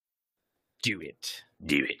Do it.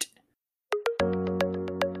 Do it.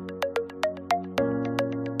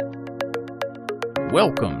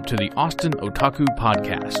 Welcome to the Austin Otaku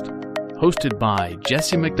Podcast, hosted by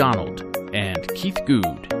Jesse McDonald and Keith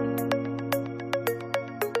Good.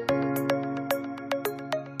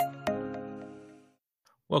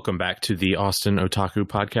 Welcome back to the Austin Otaku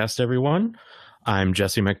Podcast, everyone. I'm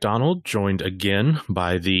Jesse McDonald, joined again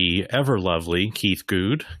by the ever-lovely Keith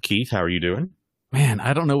Good. Keith, how are you doing? Man,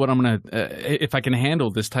 I don't know what I'm going to, if I can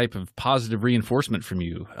handle this type of positive reinforcement from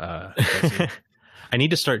you. I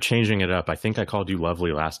need to start changing it up. I think I called you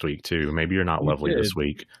lovely last week, too. Maybe you're not lovely this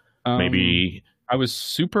week. Maybe I was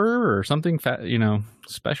super or something,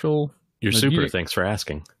 special. You're super. Thanks for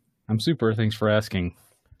asking. I'm super. Thanks for asking.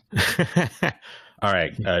 All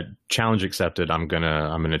right, challenge accepted. I'm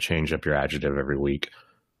gonna change up your adjective every week.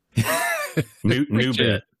 New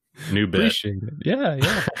bit. Appreciate it. Yeah.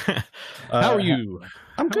 How are you?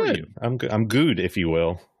 I'm good. I'm good, if you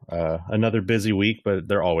will. Another busy week, but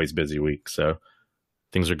they're always busy weeks, so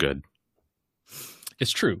things are good.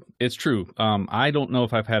 It's true. I don't know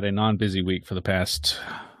if I've had a non-busy week for the past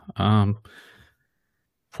 4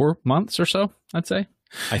 months or so, I'd say.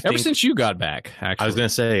 Ever since you got back, actually. I was going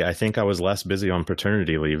to say, I think I was less busy on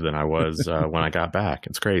paternity leave than I was when I got back.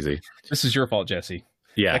 It's crazy. This is your fault, Jesse.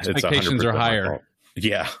 Yeah, expectations are higher.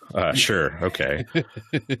 Yeah, sure. Okay.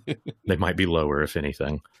 They might be lower, if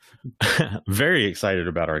anything. Very excited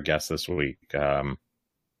about our guest this week.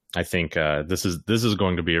 I think this is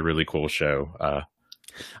going to be a really cool show.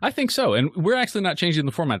 I think so. And we're actually not changing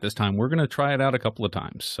the format this time. We're going to try it out a couple of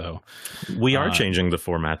times. So we are changing the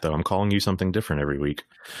format, though. I'm calling you something different every week.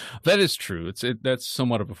 That is true. That's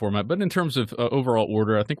somewhat of a format. But in terms of overall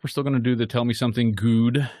order, I think we're still going to do the Tell Me Something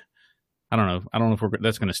Good. I don't know if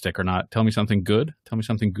that's going to stick or not. Tell me something good. Tell me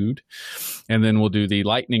something good. And then we'll do the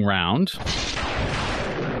lightning round.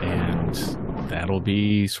 And that'll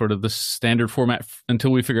be sort of the standard format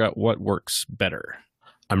until we figure out what works better.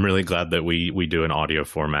 I'm really glad that we do an audio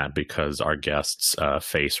format because our guest's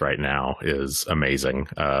face right now is amazing.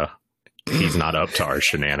 He's not up to our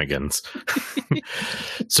shenanigans.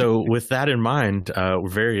 So with that in mind, we're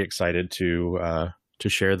very excited to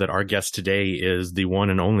share that our guest today is the one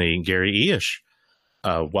and only Gary Illyes.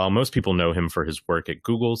 While most people know him for his work at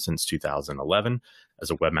Google since 2011 as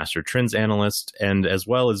a webmaster trends analyst, and as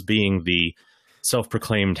well as being the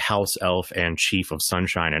self-proclaimed house elf and chief of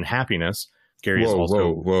sunshine and happiness, Gary is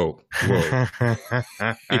also... Whoa.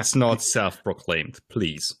 It's not self-proclaimed,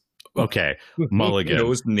 please. Okay, mulligan.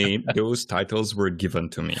 Those titles were given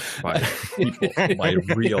to me by people, by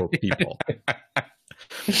real people.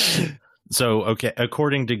 So, okay,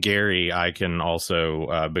 according to Gary, I can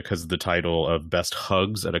also, because the title of Best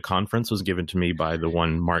Hugs at a Conference was given to me by the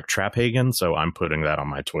one Mark Traphagen, so I'm putting that on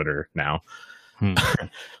my Twitter now.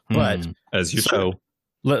 But, as you should.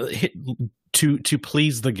 To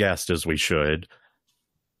please the guest as we should,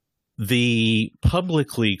 the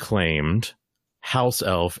publicly claimed house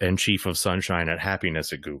elf and chief of sunshine and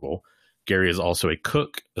happiness at Google, Gary is also a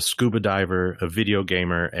cook, a scuba diver, a video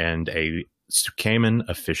gamer, and a Sukemen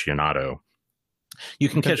aficionado. You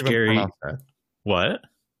can catch Gary. What?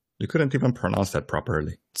 You couldn't even pronounce that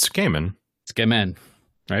properly. Sukemen,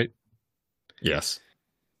 right? Yes.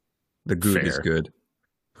 The good is good.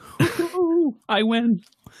 I win.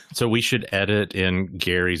 So we should edit in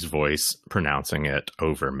Gary's voice pronouncing it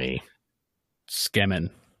over me. Skemmen.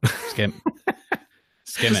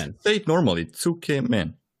 Say it normally.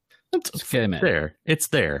 Tsukemen. It's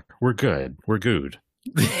there. We're good.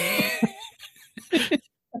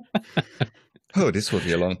 Oh, this will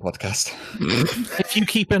be a long podcast. If you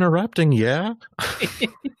keep interrupting, yeah.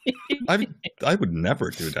 I would never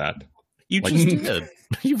do that. You just did.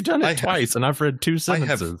 You've done it twice, and I've read 2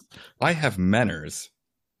 sentences. I have manners.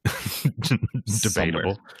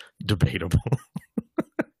 Debatable.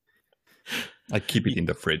 I keep it in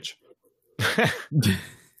the fridge.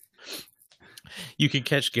 You can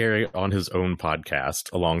catch Gary on his own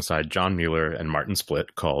podcast alongside John Mueller and Martin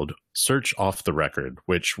Splitt called Search Off the Record,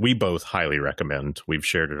 which we both highly recommend. We've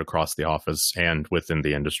shared it across the office and within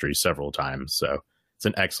the industry several times, so it's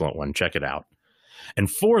an excellent one. Check it out. And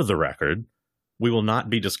for the record, we will not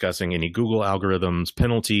be discussing any Google algorithms,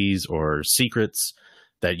 penalties, or secrets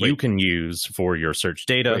that you can use for your search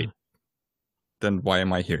data. Wait. Then why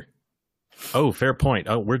am I here? Oh, fair point.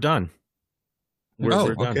 Oh, we're done. We're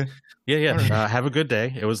done. Okay. Yeah. Right. Have a good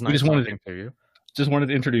day. It was nice talking to you. Just wanted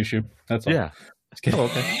to introduce you. That's all. Yeah. Oh,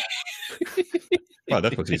 okay. Wow,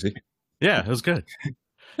 that was easy. Yeah, it was good.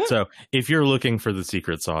 So if you're looking for the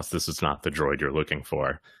secret sauce, this is not the droid you're looking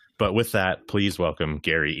for. But with that, please welcome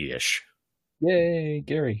Gary Illyes. Yay,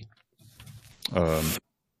 Gary.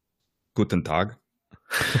 Guten Tag.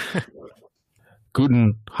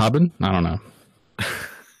 Guten Abend? I don't know.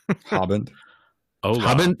 Abend. Oh,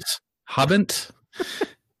 Habent?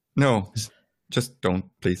 No, just don't,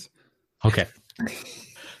 please. Okay.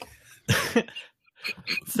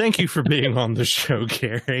 Thank you for being on the show,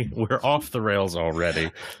 Gary. We're off the rails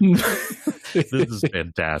already. This is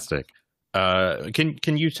fantastic.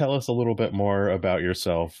 Can you tell us a little bit more about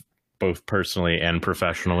yourself, both personally and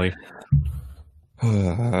professionally?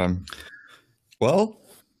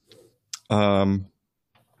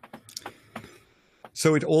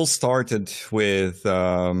 So it all started with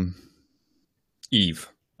Eve,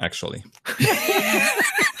 actually.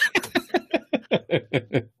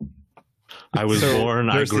 I was born,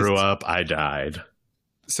 I grew up, I died.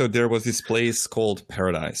 So there was this place called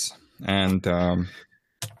Paradise, and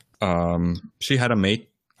she had a mate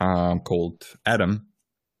called Adam,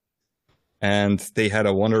 and they had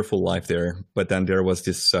a wonderful life there. But then there was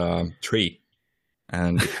this tree,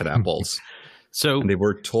 and it had apples. So and they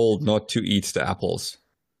were told not to eat the apples.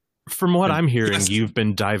 From what I'm hearing, you've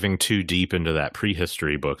been diving too deep into that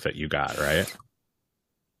prehistory book that you got, right?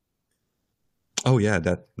 Oh yeah,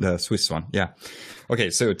 the Swiss one. Yeah. Okay,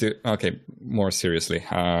 so more seriously.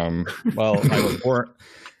 Well,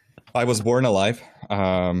 I was born alive.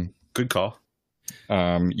 Good call.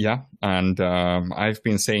 Yeah, and I've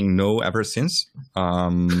been saying no ever since.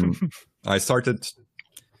 I started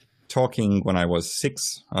talking when I was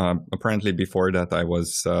 6. Apparently, before that, I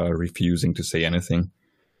was refusing to say anything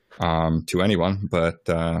to anyone. But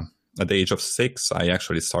at the age of 6, I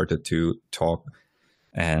actually started to talk,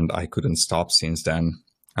 and I couldn't stop since then.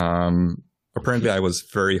 Apparently, I was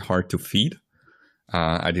very hard to feed.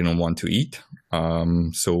 I didn't want to eat.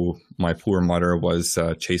 So my poor mother was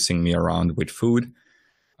chasing me around with food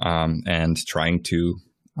and trying to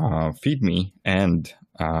feed me. And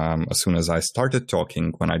as soon as I started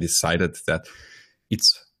talking, when I decided that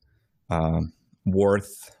it's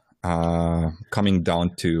worth coming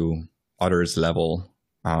down to others' level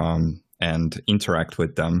and interact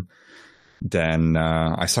with them, then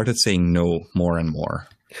I started saying no more and more.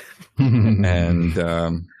 And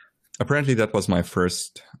apparently that was my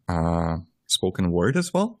first spoken word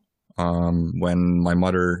as well. When my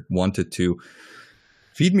mother wanted to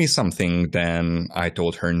feed me something, then I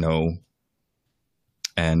told her no.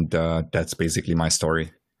 And that's basically my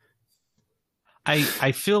story.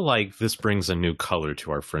 I feel like this brings a new color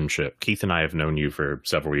to our friendship. Keith and I have known you for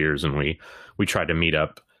several years, and we try to meet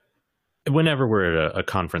up whenever we're at a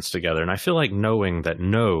conference together. And I feel like knowing that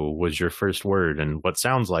no was your first word and what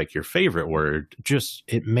sounds like your favorite word, just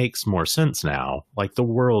it makes more sense now. Like the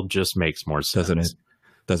world just makes more sense.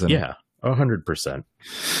 Doesn't it? Yeah, 100%.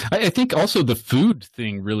 I think also the food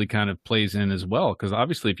thing really kind of plays in as well, because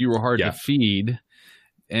obviously if you were hard to feed,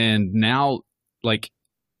 and now like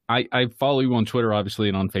I follow you on Twitter, obviously,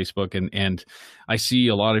 and on Facebook, and I see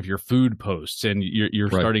a lot of your food posts, and you're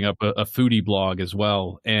starting up a foodie blog as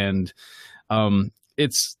well. And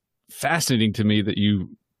it's fascinating to me that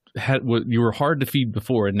you were hard to feed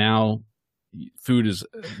before, and now food is.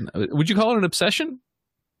 Would you call it an obsession?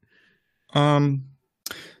 I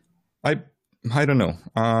don't know.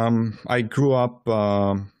 I grew up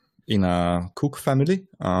in a cook family.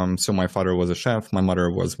 So my father was a chef. My mother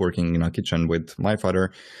was working in a kitchen with my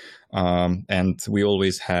father. And we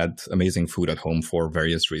always had amazing food at home for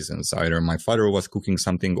various reasons. Either my father was cooking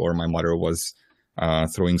something or my mother was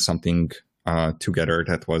throwing something together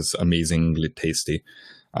that was amazingly tasty.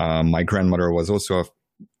 My grandmother was also a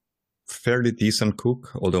fairly decent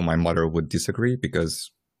cook, although my mother would disagree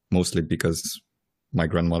mostly because my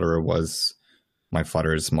grandmother was my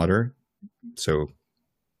father's mother. So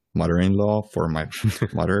mother-in-law for my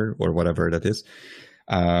mother or whatever that is.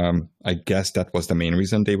 I guess that was the main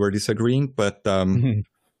reason they were disagreeing, but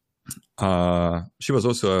she was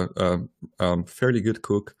also a fairly good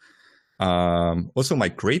cook. Also, my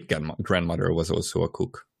great-grandmother was also a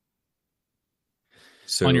cook.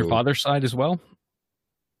 So, on your father's side as well?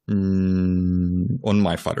 On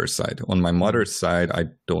my father's side. On my mother's side, I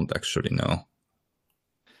don't actually know.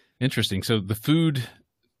 Interesting. So the food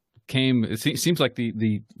it seems like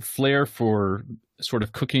the flair for sort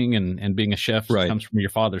of cooking and being a chef comes from your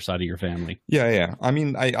father's side of your family. Yeah. I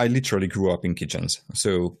mean, I literally grew up in kitchens.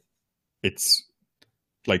 So it's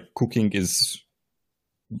like cooking is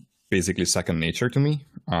basically second nature to me.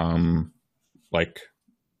 Like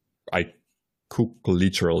I cook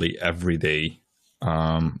literally every day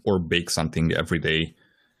or bake something every day.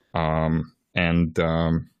 And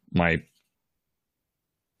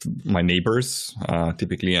my neighbors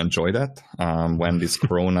typically enjoy that. When this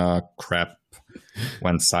Corona crap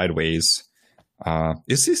went sideways.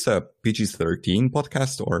 Is this a PG-13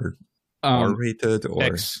 podcast or R-rated or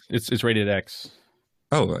X. It's rated X.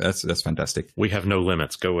 Oh, that's fantastic. We have no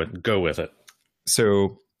limits. Go with it.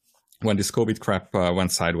 So when this COVID crap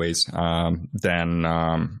went sideways, then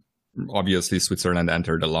obviously Switzerland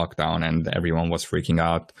entered a lockdown and everyone was freaking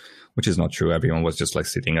out, which is not true. Everyone was just like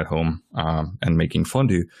sitting at home and making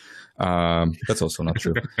fondue. That's also not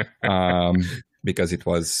true because it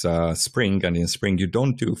was spring, and in spring you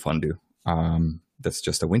don't do fondue. That's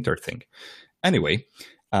just a winter thing. Anyway,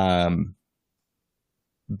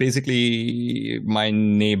 basically my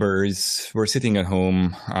neighbors were sitting at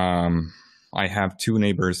home. I have two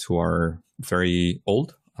neighbors who are very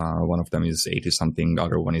old. One of them is 80 something, the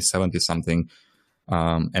other one is 70 something.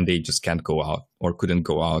 And they just can't go out or couldn't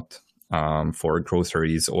go out for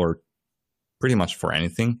groceries or pretty much for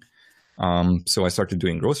anything. So I started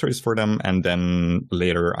doing groceries for them. And then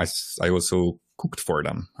later I also cooked for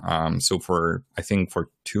them. So I think for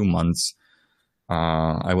 2 months,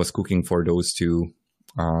 I was cooking for those two,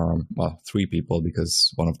 three people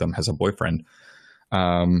because one of them has a boyfriend.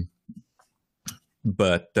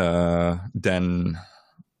 But then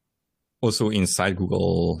also inside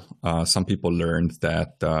Google, some people learned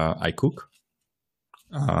that I cook.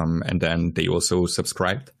 And then they also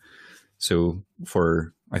subscribed. So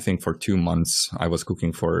I think for 2 months, I was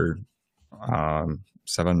cooking for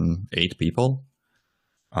 7, 8 people.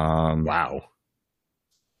 Wow.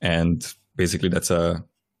 And basically that's an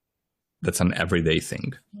everyday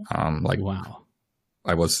thing. Wow.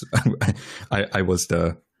 I was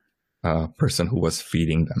the person who was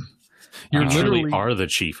feeding them. You literally are the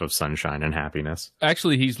chief of sunshine and happiness.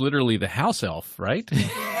 Actually, he's literally the house elf, right?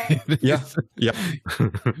 Yeah,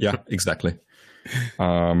 exactly.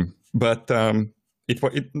 But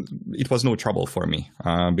it was no trouble for me.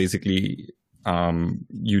 Basically,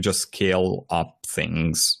 you just scale up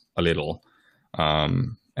things a little,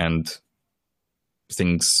 and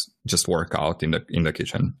things just work out in the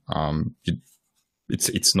kitchen.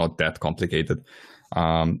 It's not that complicated.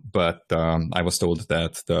 But I was told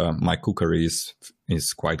that my cookery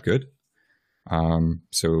is quite good.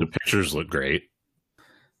 So the pictures look great.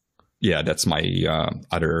 Yeah, that's my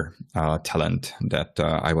other talent that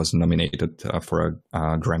I was nominated for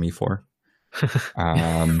a Grammy for.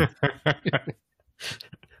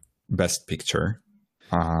 Best picture.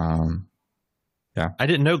 Yeah. I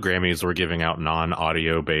didn't know Grammys were giving out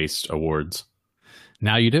non-audio based awards.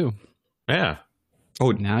 Now you do. Yeah.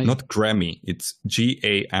 Oh, not Grammy. It's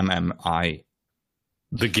GAMMI.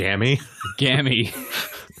 The Gammy? Gammy.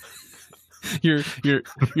 You're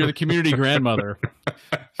the community grandmother.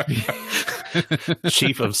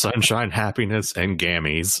 Chief of sunshine, happiness, and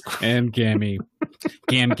gammies. And Gammy.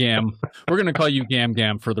 Gam. We're going to call you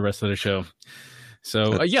Gam for the rest of the show.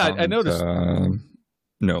 So, I noticed.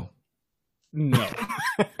 No.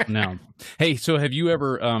 Hey, so have you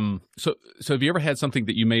ever so have you ever had something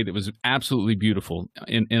that you made that was absolutely beautiful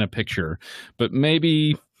in a picture, but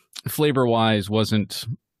maybe flavor wise wasn't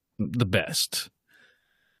the best?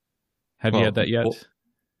 Have you had that yet?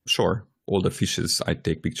 Sure. All the fishes I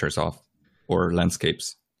take pictures of, or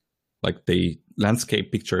landscapes. Like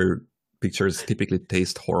landscape pictures typically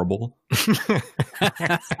taste horrible.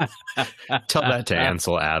 Tell that to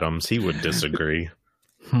Ansel Adams. He would disagree.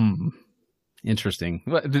 Interesting.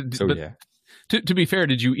 Yeah. To be fair,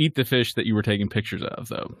 did you eat the fish that you were taking pictures of,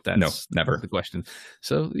 though? No, never. The question.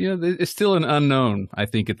 So, it's still an unknown, I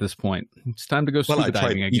think, at this point. It's time to go scuba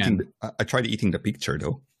diving again. I tried eating the picture,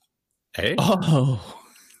 though. Hey? Oh.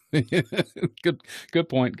 Good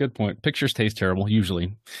point. Pictures taste terrible,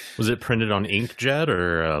 usually. Was it printed on inkjet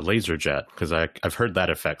or laserjet? Because I've heard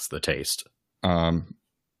that affects the taste.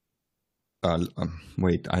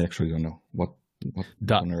 Wait, I actually don't know. What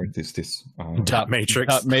on earth is this? Dot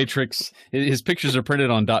matrix. Dot matrix. His pictures are printed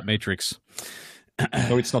on dot matrix.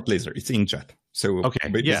 No, it's not laser. It's inkjet. So okay,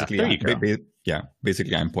 basically, there you go.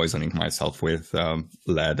 Basically, I'm poisoning myself with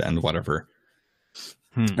lead and whatever.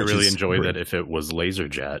 I really enjoy that. If it was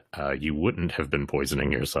laserjet, you wouldn't have been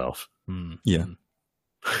poisoning yourself. Yeah,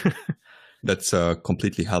 that's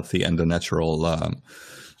completely healthy and a natural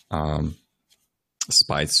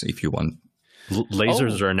spice, if you want.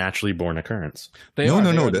 Lasers are a naturally born occurrence.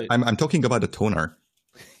 No. I'm talking about the toner.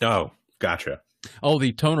 Oh, gotcha. Oh,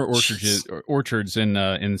 the toner orchards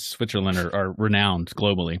in Switzerland are renowned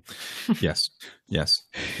globally. Yes.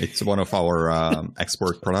 It's one of our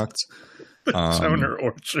export products. Toner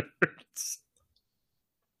orchards.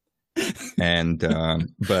 And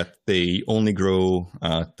but they only grow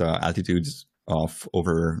at altitudes of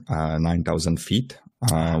over 9,000 feet,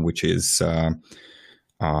 which is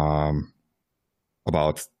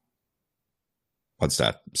about, what's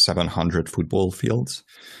that, 700 football fields.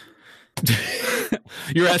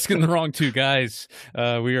 You're asking the wrong two guys.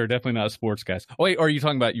 We are definitely not sports guys. Oh, wait, or are you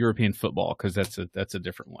talking about European football? Because that's a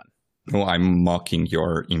different one. No, I'm mocking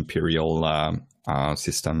your imperial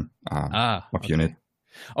system of unit.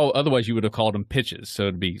 Oh, otherwise you would have called them pitches. So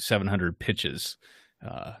it'd be 700 pitches.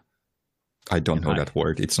 I don't know that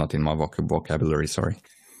word. It's not in my vocabulary. Sorry.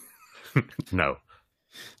 No.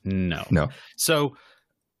 So,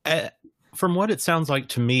 from what it sounds like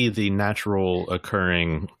to me, the natural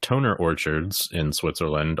occurring toner orchards in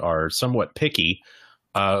Switzerland are somewhat picky.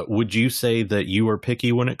 Would you say that you are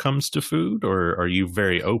picky when it comes to food, or are you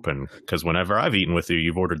very open? Because whenever I've eaten with you,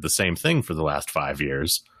 you've ordered the same thing for the last 5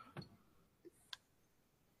 years.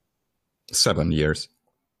 7 years.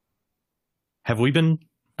 Have we been?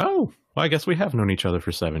 Oh, well, I guess we have known each other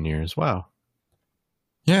for 7 years. Wow.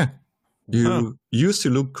 Yeah. You used to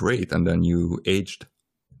look great, and then you aged.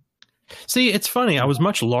 See, it's funny. I was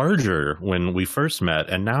much larger when we first met,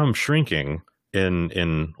 and now I'm shrinking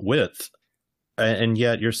in width. And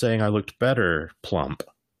yet you're saying I looked better plump.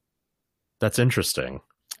 That's interesting.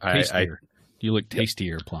 You look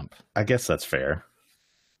tastier plump. I guess that's fair.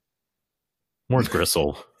 More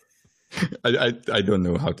gristle. I don't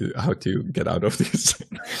know how to get out of this.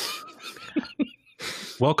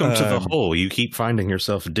 Welcome to the hole. You keep finding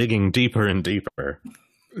yourself digging deeper and deeper.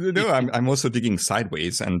 No, I'm also digging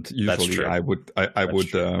sideways, and usually I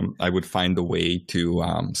would find a way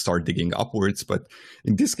to start digging upwards. But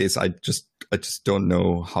in this case, I just don't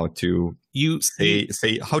know how to say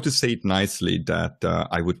it nicely that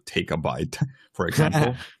I would take a bite. For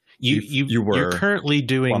example, you're currently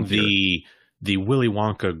doing the Willy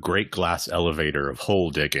Wonka Great Glass Elevator of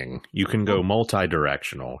hole digging. You can go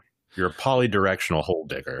multi-directional. You're a polydirectional hole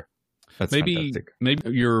digger. That's maybe fantastic.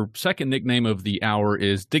 Maybe your second nickname of the hour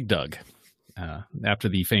is Dig Dug, after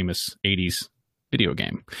the famous 80s video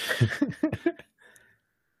game.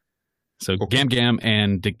 So okay. Gam Gam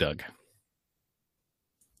and Dig Dug.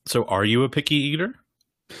 So are you a picky eater?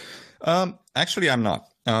 Actually, I'm not.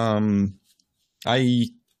 I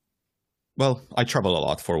travel a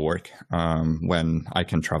lot for work when I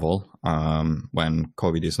can travel, when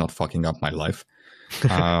COVID is not fucking up my life.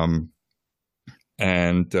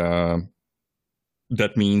 And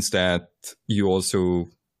that means that you also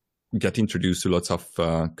get introduced to lots of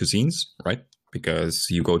cuisines, right? Because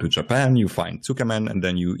you go to Japan, you find tsukemen, and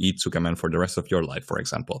then you eat tsukemen for the rest of your life, for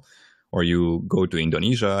example. Or you go to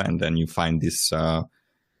Indonesia, and then you find this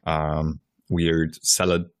weird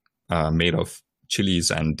salad made of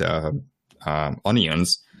chilies and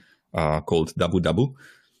onions called dabu dabu,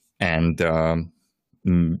 and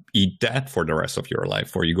eat that for the rest of your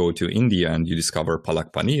life. Or you go to India and you discover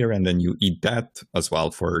palak paneer, and then you eat that as well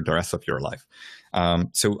for the rest of your life.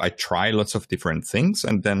 So I try lots of different things,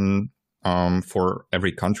 and then for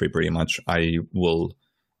every country pretty much I will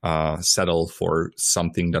settle for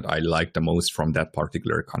something that I like the most from that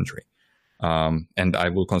particular country. And I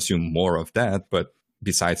will consume more of that, but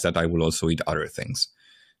besides that I will also eat other things.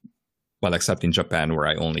 Well, except in Japan, where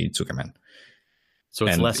I only eat tsukemen. So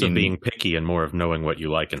it's less of being picky and more of knowing what you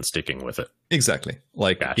like and sticking with it. Exactly.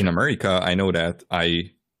 Like in America, I know that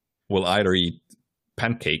I will either eat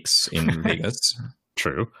pancakes in Vegas.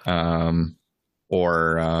 True.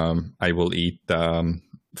 Or I will eat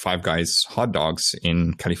Five Guys hot dogs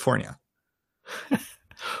in California.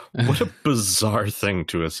 What a bizarre thing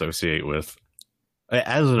to associate with.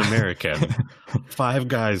 As an American, Five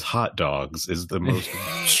Guys hot dogs is the most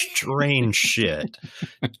strange shit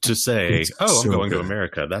to say, I'm going to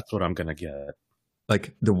America. That's what I'm going to get.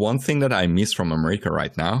 Like, the one thing that I miss from America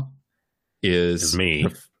right now is me.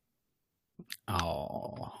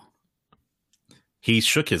 Oh. He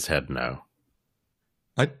shook his head no.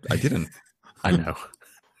 I didn't. I know.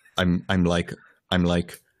 I'm like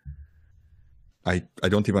I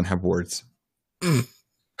don't even have words.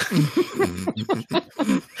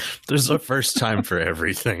 There's a first time for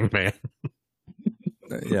everything, man.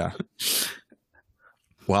 Yeah.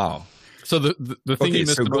 Wow. So the thing you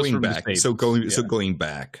missed the most from back. the States. So going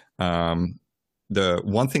back, the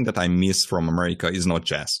one thing that I miss from America is not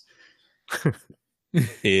jazz.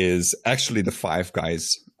 Is actually the Five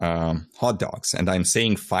Guys hot dogs. And I'm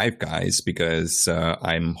saying Five Guys because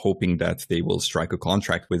I'm hoping that they will strike a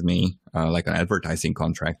contract with me, like an advertising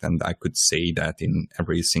contract, and I could say that in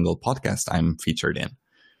every single podcast I'm featured in.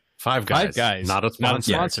 Five Guys. Not a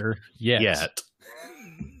sponsor. Yet.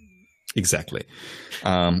 Exactly.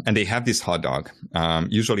 And they have this hot dog.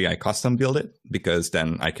 Usually I custom build it because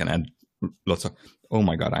then I can add lots of... Oh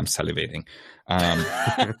my God, I'm salivating.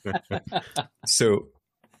 So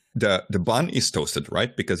the bun is toasted,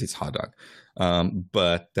 right? Because it's hot dog.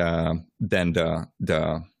 But then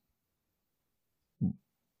the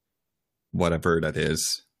whatever that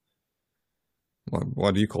is.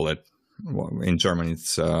 What do you call it? Well, in German,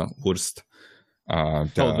 it's Wurst.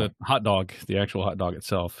 The hot dog, the actual hot dog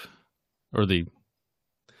itself, or the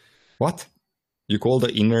what you call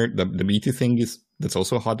the meaty thing that's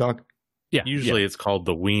also a hot dog. Yeah, usually it's called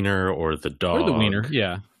the wiener or the dog. Or the wiener,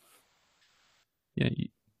 yeah.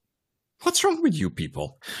 What's wrong with you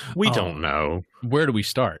people? We don't know. Where do we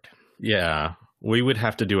start? Yeah, we would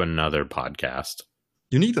have to do another podcast.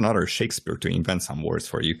 You need another Shakespeare to invent some words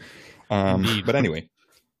for you. But anyway,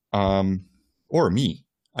 or me.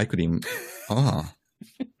 I could even. Challenge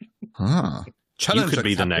You could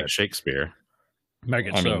be the accepted. next Shakespeare. Make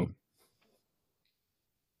it I so. mean,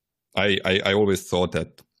 I always thought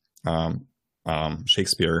that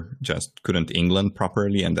Shakespeare just couldn't England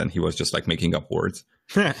properly, and then he was just like making up words,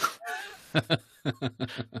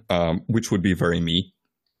 which would be very me.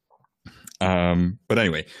 But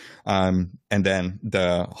anyway, and then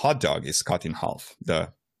the hot dog is cut in half.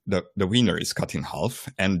 The wiener is cut in half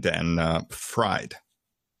and then fried.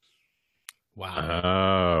 Wow.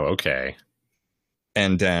 Oh, okay.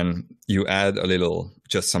 And then you add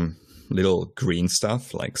some little green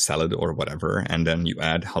stuff like salad or whatever, and then you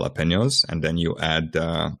add jalapenos, and then you add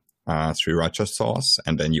sriracha sauce,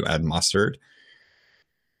 and then you add mustard,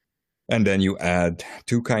 and then you add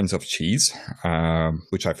 2 kinds of cheese,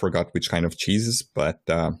 which I forgot which kind of cheeses, but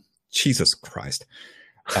Jesus Christ.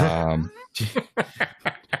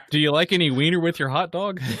 Do you like any wiener with your hot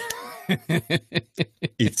dog?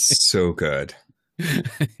 It's so good.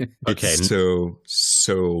 Okay. It's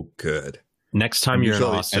so good. Next time you're in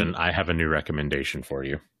Usually- Austin, I have a new recommendation for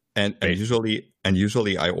you. And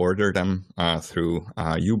usually I order them through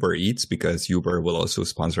Uber Eats, because Uber will also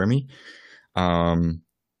sponsor me.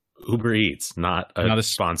 Uber Eats, not a s-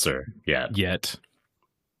 sponsor yet. Yet.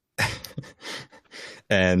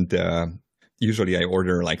 And usually I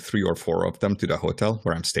order like 3 or 4 of them to the hotel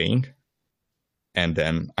where I'm staying. And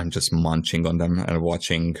then I'm just munching on them and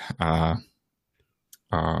watching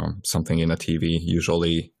something in a TV,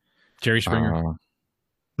 usually. Jerry Springer.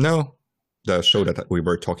 No, the show that we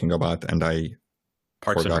were talking about, and I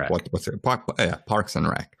Parks and forgot Rec. what was it. Parks and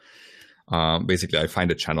Rec. Basically, I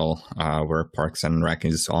find a channel where Parks and Rec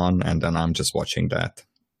is on, and then I'm just watching that.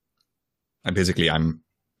 And basically, I'm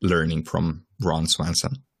learning from Ron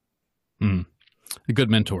Swanson. A good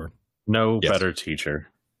mentor. No Yes. better teacher.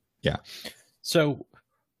 Yeah. So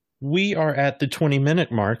we are at the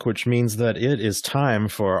 20-minute mark, which means that it is time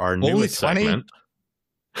for our Only newest 20? segment.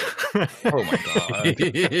 Oh my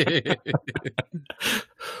god!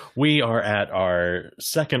 We are at our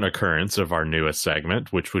second occurrence of our newest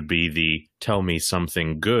segment, which would be the Tell Me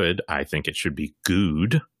Something Good. I think it should be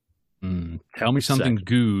good. Tell me something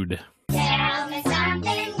good. Tell me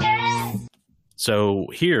something good. So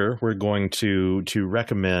here we're going to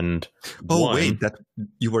recommend Oh one. wait, that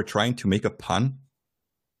you were trying to make a pun?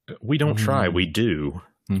 We don't try, we do.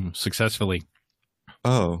 Successfully.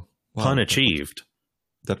 Oh, wow. Pun achieved.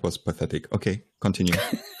 That was pathetic. Okay, continue.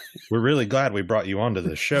 We're really glad we brought you onto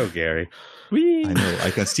the show, Gary. I know.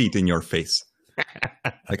 I can see it in your face.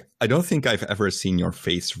 Like, I don't think I've ever seen your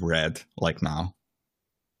face red like now.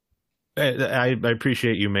 I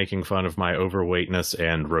appreciate you making fun of my overweightness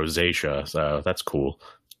and rosacea, so that's cool.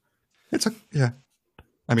 Yeah.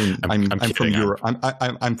 I mean, I'm from kidding. Europe.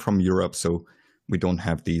 I'm from Europe, so we don't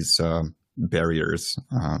have these barriers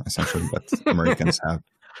essentially that Americans have.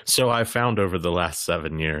 So I found over the last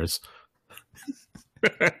 7 years.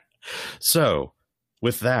 So,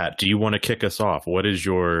 with that, do you want to kick us off? What is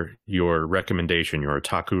your recommendation, your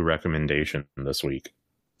otaku recommendation this week?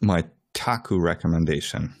 My taku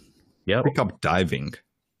recommendation: Yep. pick up diving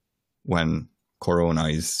when Corona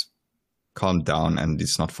is calmed down and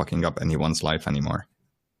it's not fucking up anyone's life anymore.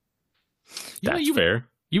 That's fair.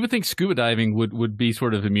 You would think scuba diving would be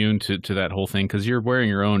sort of immune to that whole thing, because you're wearing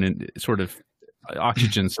your own sort of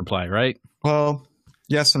oxygen supply, right? Well,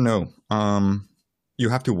 yes and no. You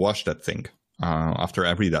have to wash that thing after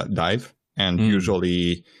every dive, and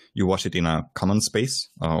usually you wash it in a common space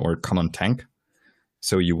or common tank.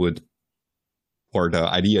 So you would, or the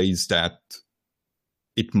idea is that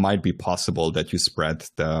it might be possible that you spread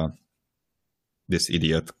this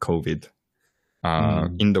idiot COVID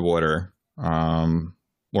in the water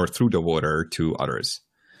or through the water to others.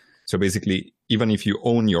 So basically, even if you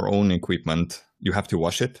own your own equipment, you have to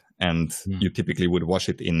wash it, and you typically would wash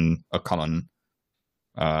it in a common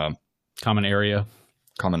area.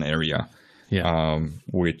 Yeah.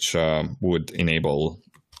 Which would enable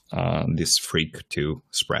this freak to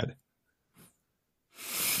spread.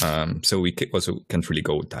 So we also can't really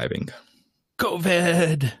go diving.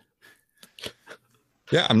 COVID.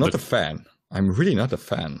 Yeah, I'm not a fan. I'm really not a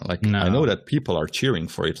fan. Like, No. I know that people are cheering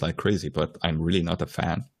for it like crazy, but I'm really not a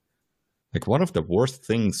fan. Like, one of the worst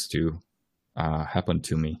things to happen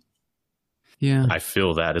to me. Yeah. I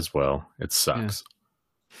feel that as well. It sucks.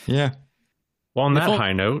 Yeah. Well, on If that o-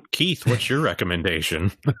 high note, Keith, what's your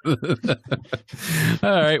recommendation? All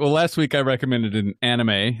right. Well, last week I recommended an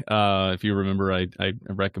anime. If you remember, I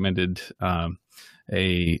recommended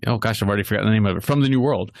oh gosh, I've already forgotten the name of it, From the New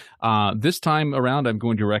World. This time around, I'm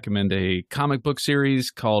going to recommend a comic book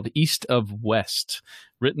series called East of West,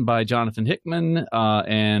 written by Jonathan Hickman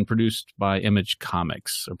and produced by Image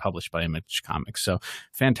Comics, or published by Image Comics. So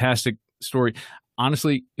fantastic story.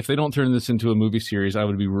 Honestly, if they don't turn this into a movie series, I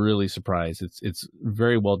would be really surprised. It's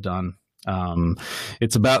very well done.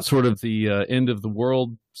 It's about sort of the end of the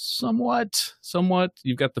world, somewhat.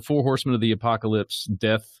 You've got the four horsemen of the apocalypse.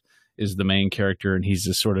 Death is the main character, and he's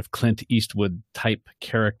this sort of Clint Eastwood type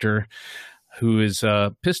character who is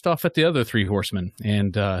pissed off at the other three horsemen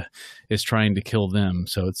and is trying to kill them.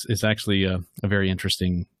 So it's actually a very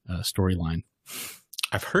interesting storyline.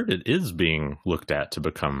 I've heard it is being looked at to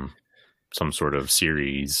become some sort of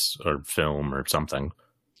series or film or something.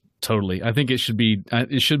 Totally. I think it should be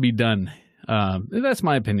done. That's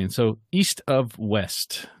my opinion. So East of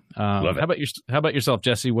West. Love it. How about yourself,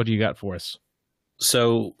 Jesse? What do you got for us?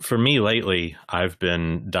 So for me lately, I've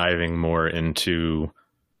been diving more into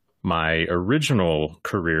my original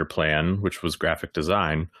career plan, which was graphic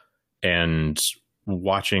design, and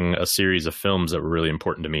watching a series of films that were really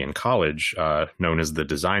important to me in college, known as the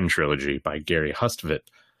Design Trilogy by Gary Hustvedt.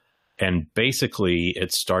 And basically,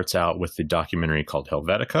 it starts out with the documentary called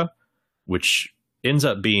Helvetica, which ends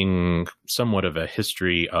up being somewhat of a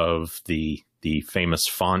history of the famous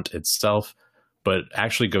font itself, but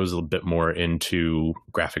actually goes a little bit more into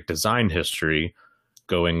graphic design history,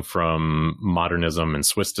 going from modernism and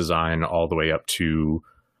Swiss design all the way up to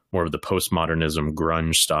more of the postmodernism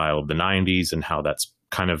grunge style of the 90s, and how that's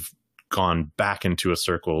kind of gone back into a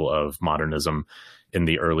circle of modernism in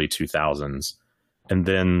the early 2000s. And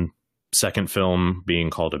then second film being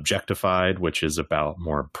called Objectified, which is about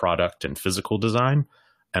more product and physical design.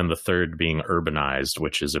 And the third being Urbanized,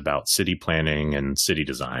 which is about city planning and city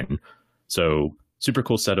design. So super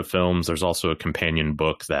cool set of films. There's also a companion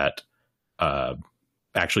book that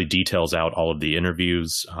actually details out all of the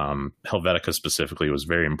interviews. Helvetica specifically was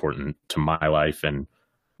very important to my life and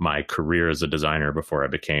my career as a designer before I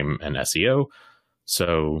became an SEO.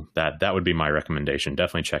 So that would be my recommendation.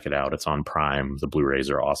 Definitely check it out. It's on Prime. The Blu-rays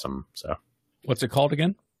are awesome. So, What's it called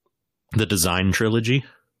again? the Design Trilogy.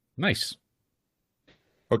 Nice.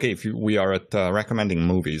 Okay, if we are at recommending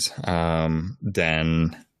movies,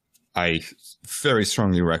 then I very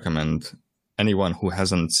strongly recommend anyone who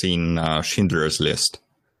hasn't seen Schindler's List,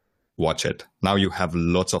 watch it. Now you have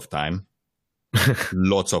lots of time,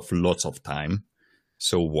 lots of time,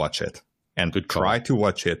 so watch it and try to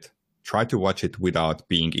watch it. Try to watch it without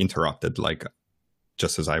being interrupted, like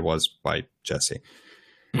just as I was by Jesse.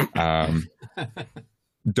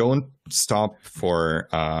 Don't stop for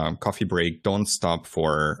a coffee break. Don't stop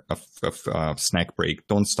for a snack break.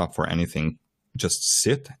 Don't stop for anything. Just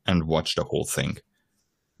sit and watch the whole thing.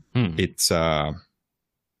 It's I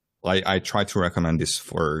try to recommend this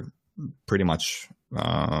for pretty much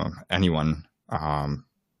anyone,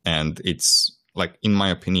 and it's like, in my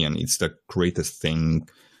opinion, it's the greatest thing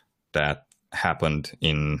that happened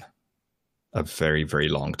in a very, very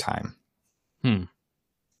long time.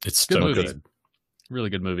 It's Good so movie. good. Really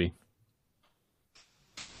good movie.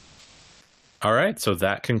 All right, so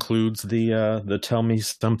that concludes the Tell Me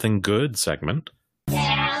Something Good segment.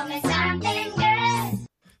 Tell me something good.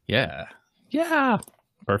 Yeah.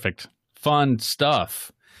 Perfect. Fun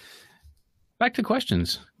stuff. Back to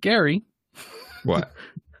questions. Gary. What?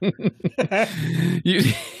 you,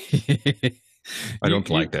 I don't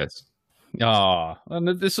like this.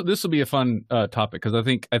 This will be a fun topic, because I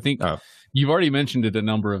think you've already mentioned it a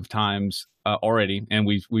number of times already, and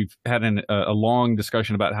we've had a long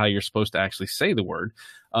discussion about how you're supposed to actually say the word.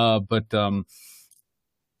 But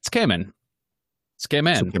Tsukemen,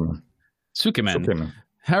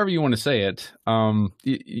 however you want to say it.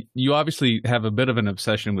 You obviously have a bit of an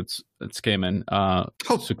obsession with Tsukemen. How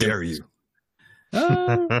dare you?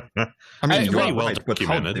 Uh, I mean, you're pretty well right, but how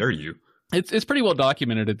documented. dare you? It's pretty well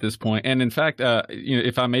documented at this point. And in fact,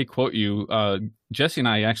 if I may quote you, Jesse and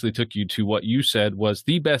I actually took you to what you said was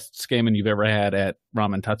the best Tsukemen you've ever had at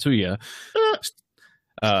Ramen Tatsuya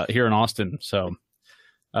here in Austin. So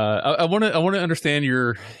I want to understand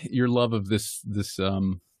your love of this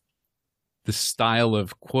style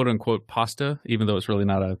of quote unquote pasta, even though it's really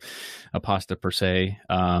not a pasta per se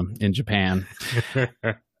in Japan.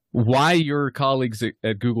 why your colleagues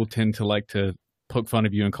at Google tend to like to poke fun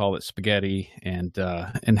of you and call it spaghetti, and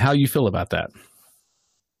how you feel about that.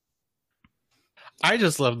 I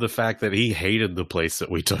just love the fact that he hated the place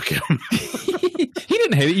that we took him. He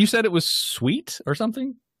didn't hate it. You said it was sweet or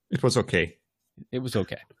something? It was okay. It was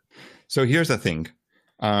okay. So here's the thing.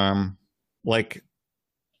 Like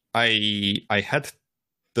I had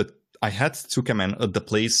Tsukemen at the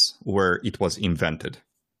place where it was invented.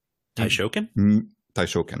 Taishoken?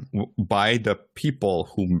 Taishoken, by the people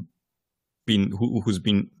who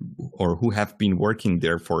have been working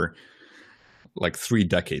there for like 3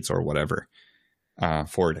 decades or whatever,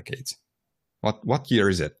 4 decades. What year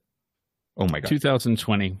is it? Oh my god,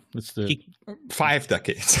 2020. That's the 5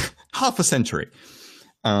 decades, half a century.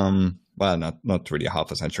 Well, not really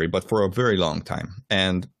half a century, but for a very long time.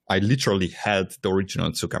 And I literally had the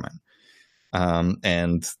original Tsukemen.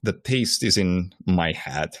 And the taste is in my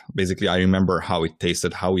head. Basically, I remember how it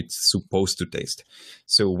tasted, how it's supposed to taste.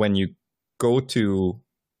 So when you go to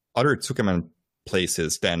other Tsukemen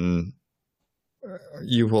places, then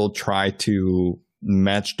you will try to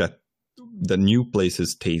match the new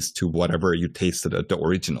place's taste to whatever you tasted at the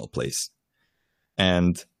original place.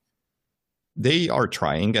 And they are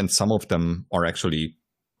trying, and some of them are actually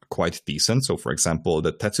quite decent. So, for example,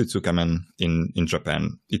 the Tetsu Tsukemen in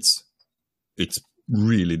Japan, it's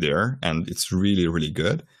really there, and it's really, really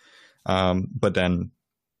good. But then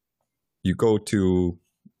you go to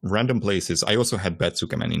random places. I also had bad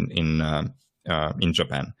Tsukemen in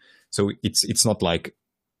Japan. So it's not like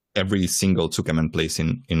every single Tsukemen place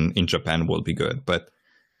in Japan will be good, but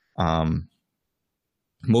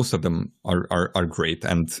most of them are great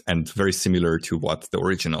and very similar to what the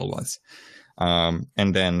original was.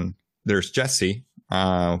 And then there's Jesse,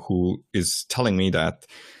 who is telling me that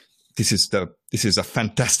this is a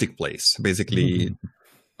fantastic place. Basically,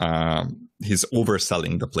 he's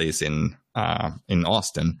overselling the place in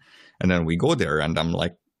Austin, and then we go there, and I'm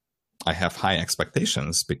like, I have high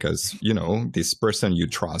expectations because this person you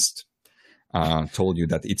trust told you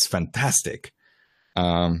that it's fantastic,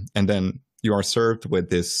 and then you are served with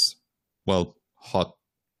this, well, hot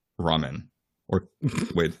ramen or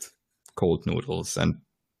with cold noodles, and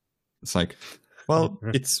it's like, well,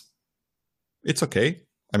 it's okay.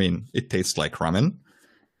 I mean, it tastes like ramen.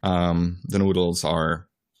 The noodles are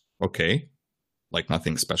okay, like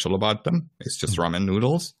nothing special about them. It's just ramen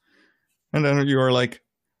noodles. And then you are like,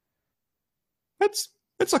 it's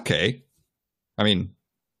okay. I mean,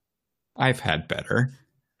 I've had better.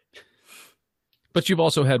 But you've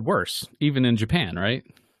also had worse, even in Japan, right?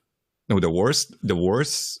 No, the worst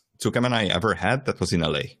Tsukemen I ever had, that was in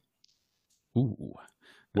LA. Ooh.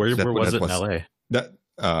 Where was it in LA? That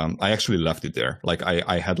I actually left it there. Like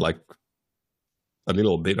I had like a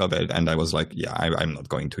little bit of it, and I was like, yeah, I'm not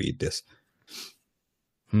going to eat this.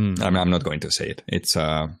 I'm not going to say it. It's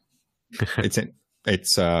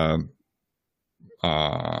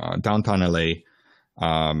downtown LA.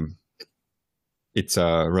 It's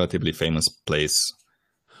a relatively famous place.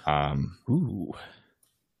 Ooh.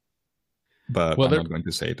 But I'm not going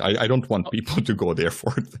to say it. I don't want people to go there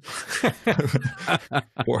for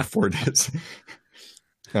for this.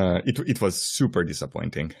 It was super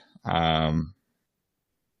disappointing.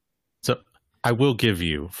 So I will give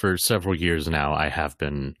you, for several years now, I have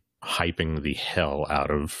been hyping the hell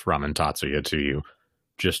out of Ramen Tatsuya to you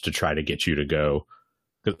just to try to get you to go.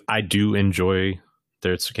 Because I do enjoy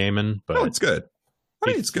their tsukemen, but it's good.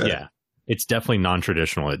 It's good. Yeah. It's definitely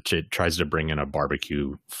non-traditional. It tries to bring in a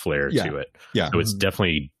barbecue flair to it. Yeah. So it's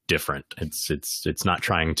definitely different. It's not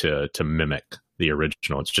trying to mimic the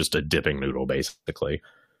original. It's just a dipping noodle, basically.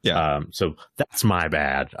 Yeah. So that's my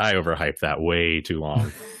bad. I overhyped that way too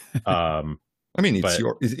long. I mean,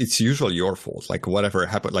 it's usually your fault. Like whatever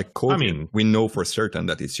happened, like COVID, I mean, we know for certain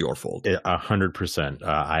that it's your fault. 100%.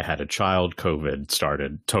 I had a child. COVID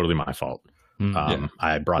started. Totally my fault.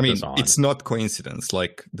 I brought this on. It's not coincidence.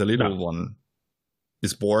 Like the little one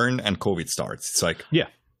is born and COVID starts. It's like, yeah.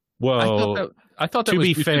 Well, I thought that was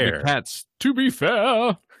to be fair. Cats. To be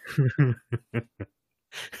fair,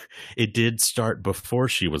 it did start before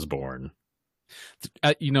she was born.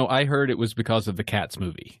 I heard it was because of the Cats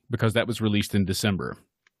movie, because that was released in December.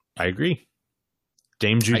 I agree.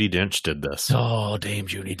 Dame Judi Dench did this. Oh, Dame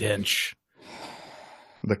Judi Dench.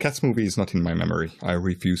 The Cats movie is not in my memory. I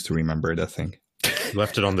refuse to remember that thing.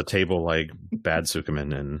 Left it on the table like bad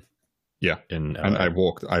Tsukemen and and I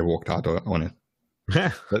walked out on it.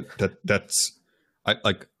 That's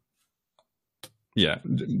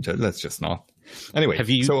let's just not. Anyway,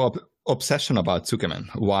 obsession about Tsukemen.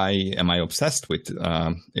 Why am I obsessed with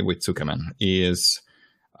Tsukemen? Is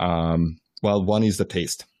one is the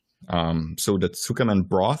taste. So the tsukemen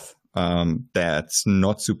broth, that's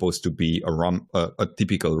not supposed to be a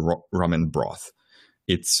typical ramen broth.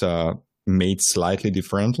 It's made slightly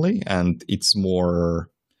differently, and it's more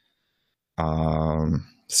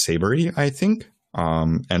savory, I think,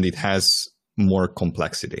 and it has more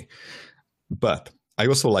complexity. But I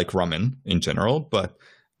also like ramen in general, but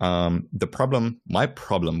my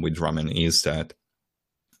problem with ramen is that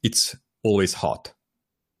it's always hot.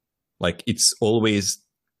 Like, it's always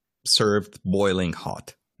served boiling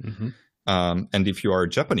hot. Mm-hmm. And if you are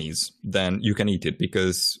Japanese, then you can eat it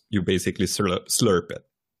because you basically slurp it.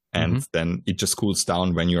 And then it just cools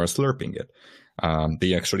down when you are slurping it.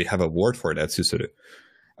 They actually have a word for that, susuru.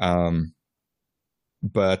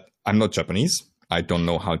 But I'm not Japanese. I don't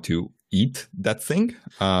know how to eat that thing.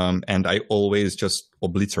 And I always just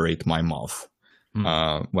obliterate my mouth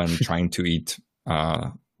when trying to eat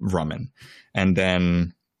ramen. And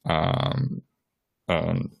then a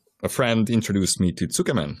friend introduced me to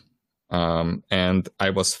tsukemen. And I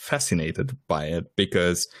was fascinated by it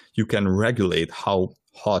because you can regulate how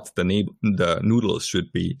hot the noodles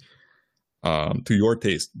should be to your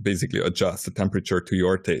taste, basically adjust the temperature to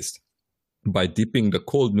your taste by dipping the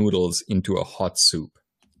cold noodles into a hot soup.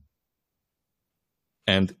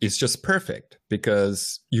 And it's just perfect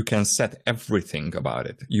because you can set everything about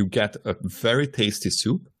it. You get a very tasty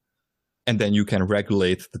soup, and then you can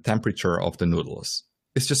regulate the temperature of the noodles.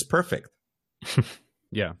 It's just perfect.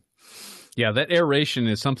 Yeah. Yeah, that aeration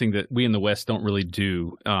is something that we in the West don't really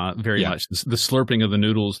do very much. The slurping of the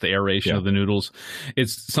noodles, the aeration of the noodles,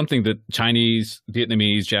 it's something that Chinese,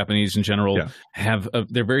 Vietnamese, Japanese in general have.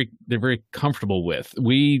 They're very comfortable with.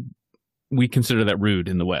 We consider that rude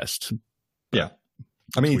in the West. Yeah,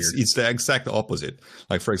 I mean it's the exact opposite.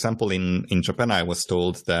 Like, for example, in Japan, I was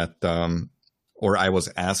told that, or I was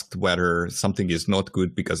asked whether something is not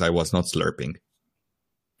good because I was not slurping.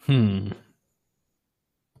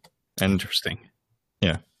 And interesting.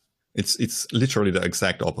 Yeah, it's literally the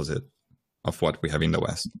exact opposite of what we have in the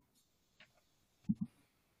West.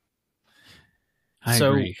 I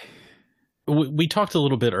agree. We talked a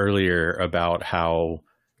little bit earlier about how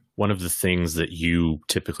one of the things that you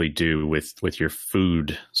typically do with your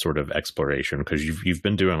food sort of exploration, because you've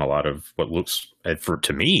been doing a lot of what looks,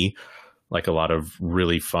 to me, like a lot of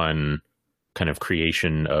really fun kind of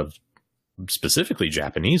creation of specifically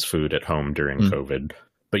Japanese food at home during COVID.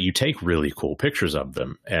 But you take really cool pictures of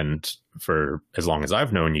them. And for as long as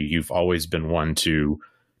I've known you, you've always been one to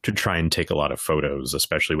try and take a lot of photos,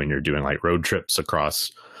 especially when you're doing like road trips across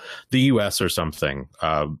the US or something.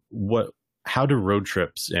 How do road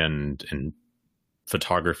trips and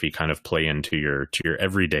photography kind of play into your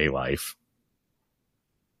everyday life?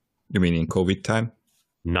 You mean in COVID time?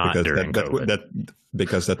 Not because during COVID.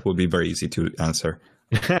 Because that would be very easy to answer.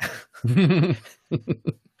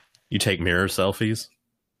 You take mirror selfies?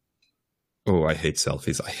 Oh, I hate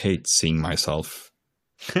selfies. I hate seeing myself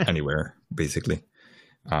anywhere, basically.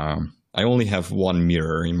 I only have one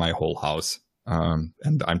mirror in my whole house,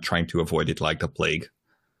 and I'm trying to avoid it like the plague.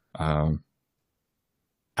 I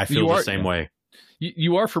feel the same way.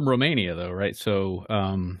 You are from Romania, though, right? So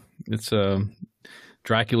it's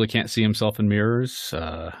Dracula can't see himself in mirrors.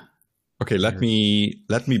 Okay, let me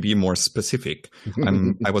be more specific.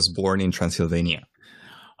 I was born in Transylvania.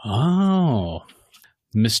 Oh.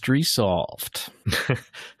 Mystery solved.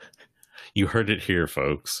 You heard it here,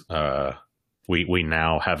 folks. We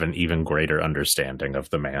now have an even greater understanding of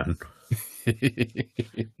the man.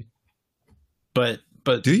 But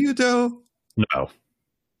do you though? No.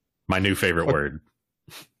 My new favorite word.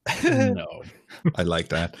 No. I like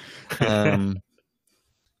that.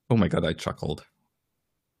 Oh my God, I chuckled.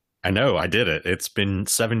 I know, I did it. It's been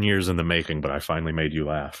 7 years in the making, but I finally made you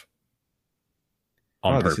laugh.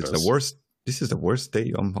 On purpose. This is the worst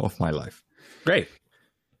day of my life. Great.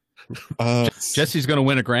 Jesse's going to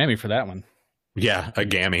win a Grammy for that one. Yeah, a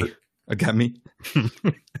Gammy. A Gammy.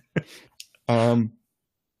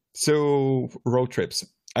 So road trips.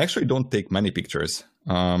 I actually don't take many pictures.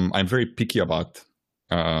 I'm very picky about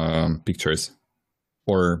pictures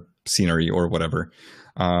or scenery or whatever.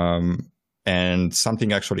 And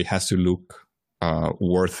something actually has to look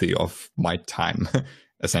worthy of my time,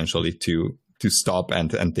 essentially, to stop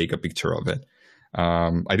and take a picture of it.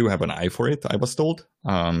 I do have an eye for it, I was told.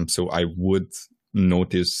 So I would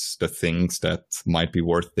notice the things that might be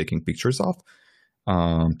worth taking pictures of.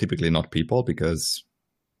 Typically not people, because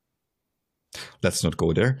let's not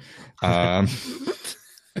go there.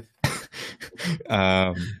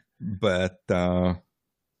 But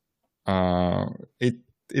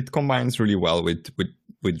it combines really well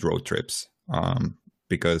with road trips,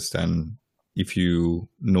 because then if you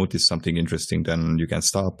notice something interesting, then you can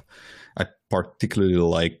stop. I particularly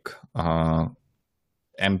like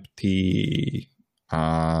empty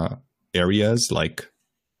areas, like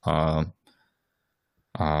I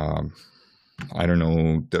don't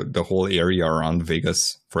know, the whole area around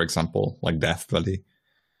Vegas, for example, like Death Valley.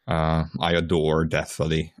 I adore Death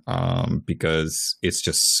Valley because it's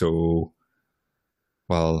just so,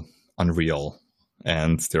 well, unreal,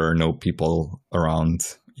 and there are no people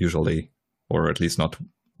around usually, or at least not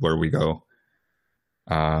where we go.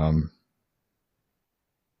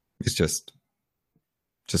 It's just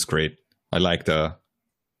great. I like the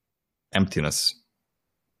emptiness.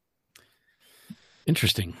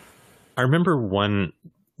 Interesting. I remember one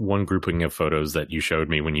grouping of photos that you showed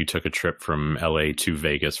me when you took a trip from LA to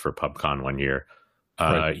Vegas for PubCon one year.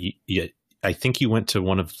 Right. I think you went to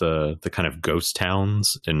one of the kind of ghost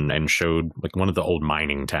towns and showed like one of the old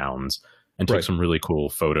mining towns and took Right. some really cool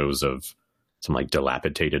photos of some like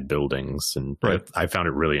dilapidated buildings. And Right. I found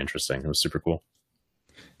it really interesting. It was super cool.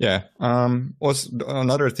 Yeah.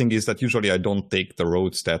 Another thing is that usually I don't take the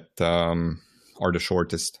roads that are the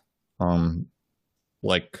shortest.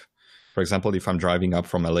 Like, for example, if I'm driving up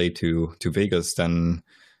from LA to Vegas, then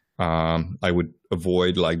I would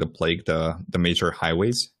avoid like the major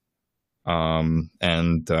highways, and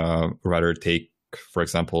rather take, for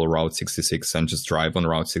example, Route 66 and just drive on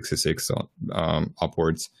Route 66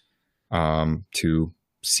 upwards to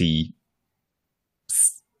see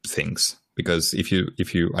things. Because if you,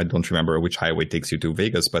 I don't remember which highway takes you to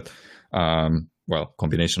Vegas, but well,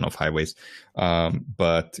 combination of highways,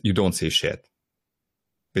 but you don't see shit.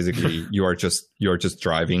 Basically, you are just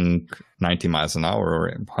driving 90 miles an hour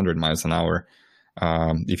or 100 miles an hour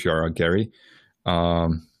if you are a Gary.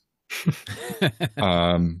 Well,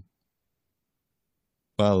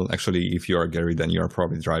 actually, if you are Gary, then you are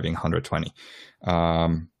probably driving 120,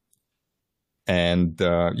 and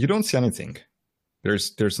you don't see anything.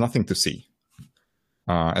 There's nothing to see,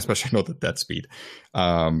 especially not at that speed.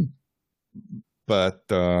 But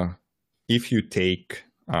if you take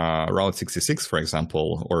Route 66, for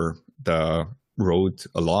example, or the road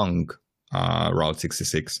along Route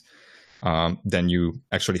 66, then you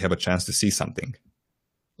actually have a chance to see something.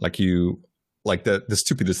 Like the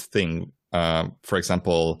stupidest thing, for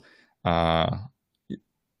example,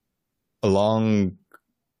 along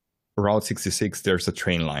Route 66, there's a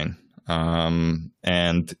train line.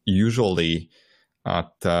 And usually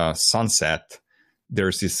at sunset,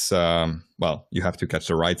 there's this, well, you have to catch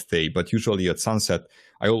the right day, but usually at sunset,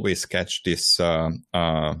 I always catch this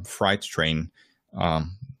freight train,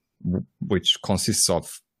 which consists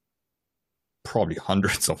of probably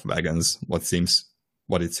hundreds of wagons, what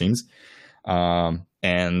it seems.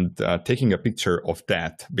 And taking a picture of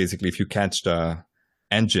that, basically, if you catch the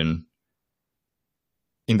engine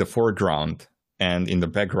in the foreground and in the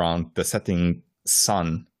background, the setting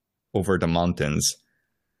sun over the mountains,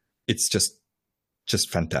 it's just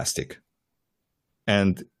fantastic.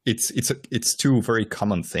 And it's two very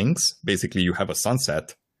common things. Basically, you have a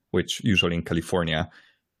sunset, which usually in California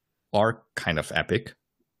are kind of epic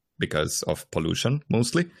because of pollution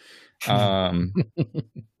mostly. And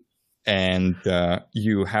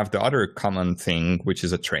you have the other common thing, which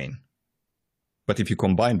is a train. But if you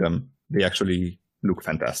combine them, they actually look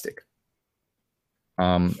fantastic.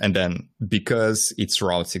 And then because it's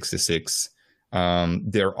Route 66,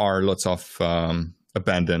 there are lots of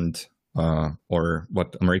abandoned, or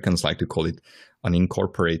what Americans like to call it,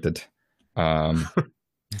 unincorporated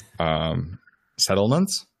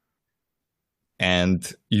settlements.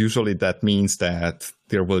 And usually that means that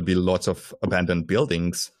there will be lots of abandoned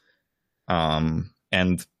buildings,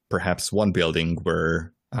 and perhaps one building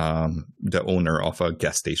where the owner of a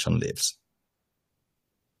gas station lives.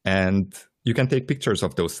 And you can take pictures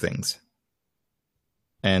of those things.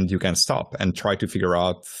 And you can stop and try to figure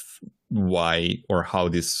out why or how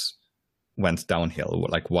this went downhill,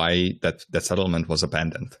 like why that settlement was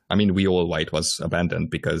abandoned. I mean, we all why it was abandoned,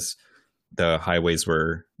 because the highways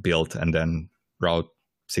were built and then Route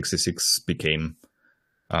 66 became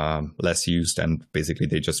less used, and basically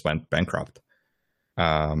they just went bankrupt.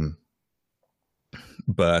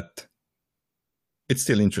 But it's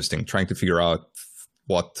still interesting trying to figure out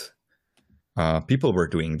what people were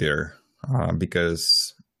doing there,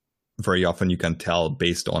 because very often you can tell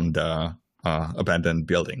based on the abandoned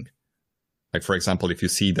building. Like, for example, if you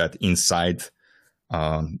see that inside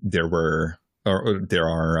there are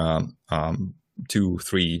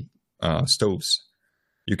 2-3 stoves,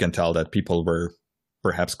 you can tell that people were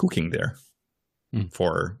perhaps cooking there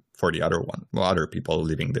for the other people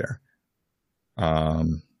living there.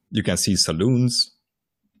 You can see saloons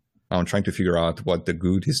I'm trying to figure out what the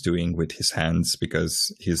good is doing with his hands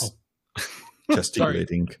because he's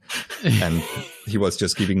gesticulating, and he was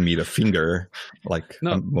just giving me the finger like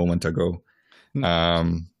a moment ago,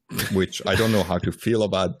 which I don't know how to feel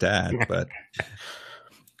about that, but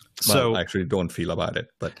I actually don't feel about it.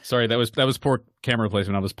 But sorry, that was poor camera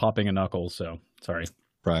placement. I was popping a knuckle, so sorry.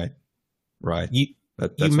 Right. That's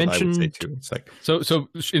you what mentioned, I would say too. It's like so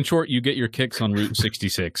in short, you get your kicks on Route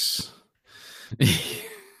 66.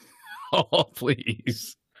 Oh,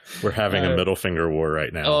 please. we're having a middle finger war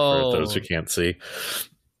right now for those who can't see.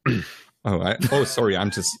 Sorry,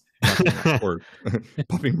 I'm just or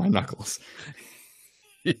popping my knuckles.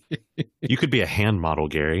 You could be a hand model,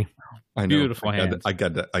 Gary. I know. Beautiful hands. I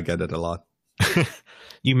get it a lot.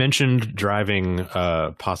 You mentioned driving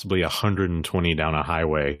possibly 120 down a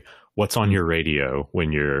highway. What's on your radio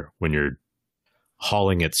when you're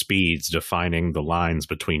hauling at speeds, defining the lines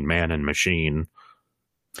between man and machine?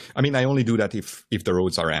 I mean, I only do that if the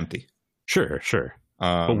roads are empty. Sure.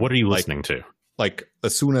 But what are you listening to? Like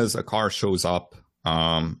as soon as a car shows up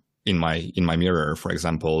in my mirror, for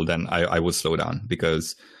example, then I will slow down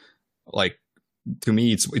because, like, to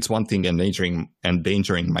me, it's one thing endangering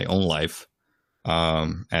my own life,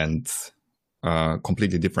 and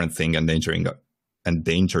completely different thing endangering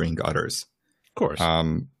others. Of course.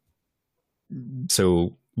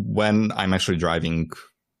 So when I'm actually driving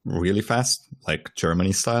really fast, like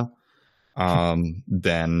Germany style,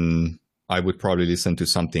 then I would probably listen to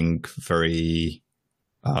something very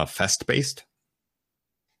fast-paced,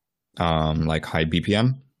 like high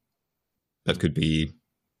BPM. That could be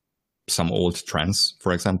some old trance,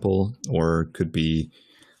 for example, or it could be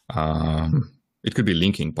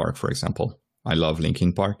Linkin Park, for example. I love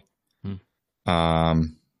Linkin Park.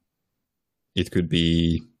 It could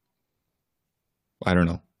be, I don't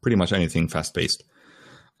know, pretty much anything fast-paced.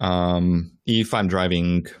 If I'm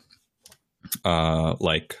driving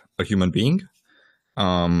like a human being,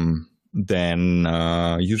 then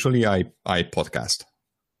usually I podcast.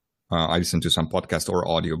 I listen to some podcast or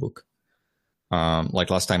audiobook. Like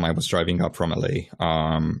last time I was driving up from LA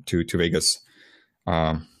to Vegas.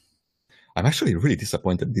 I'm actually really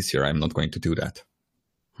disappointed this year I'm not going to do that.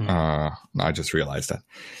 I just realized that.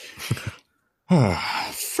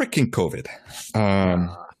 Freaking COVID.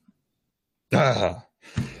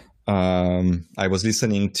 I was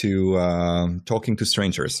listening to Talking to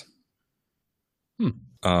Strangers.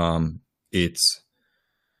 It's,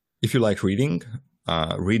 if you like reading,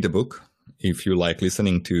 read the book. If you like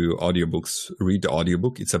listening to audiobooks, read the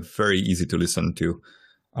audiobook. It's a very easy to listen to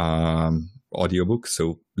audiobook,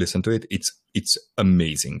 so listen to it. It's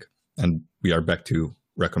amazing. And we are back to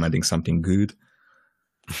recommending something good.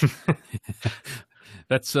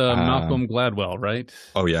 That's Malcolm Gladwell, right?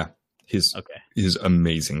 Oh yeah, he's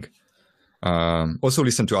amazing. Also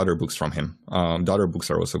listen to other books from him. The other books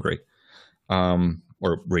are also great.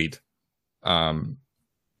 Or read.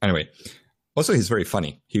 Anyway, also he's very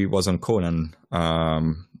funny. He was on Conan,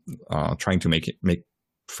 trying to make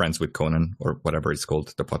friends with Conan or whatever it's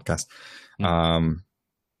called, the podcast.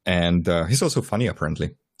 And he's also funny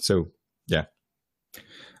apparently. So yeah.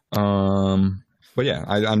 But yeah,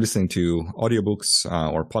 I'm listening to audiobooks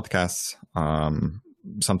or podcasts,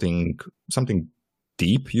 something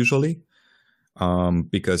deep usually,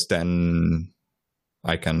 because then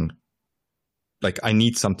I can, like, I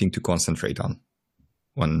need something to concentrate on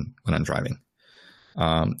when I'm driving.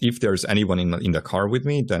 If there's anyone in the car with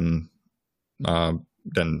me, then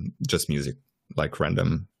just music, like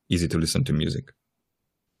random, easy to listen to music.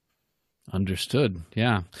 Understood.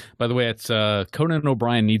 Yeah. By the way, it's Conan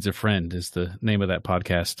O'Brien Needs a Friend is the name of that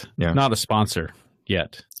podcast. Yeah. Not a sponsor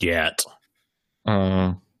yet.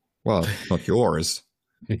 Well, not yours.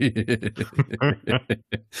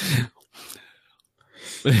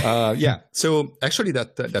 Yeah. So actually,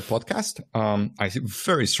 that podcast, I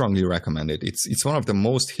very strongly recommend it. It's one of the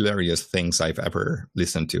most hilarious things I've ever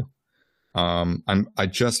listened to. I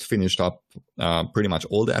just finished up pretty much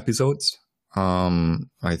all the episodes.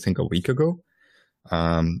 I think a week ago,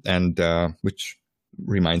 and which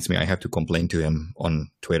reminds me, I have to complain to him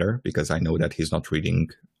on Twitter because I know that he's not reading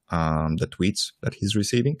the tweets that he's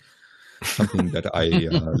receiving. Something that I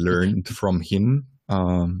learned from him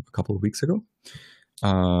a couple of weeks ago.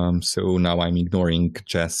 So now I'm ignoring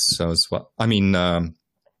Jess as well. I mean,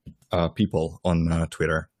 people on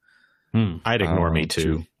Twitter. I'd ignore me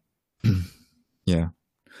too. Yeah.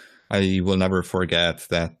 I will never forget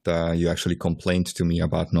that you actually complained to me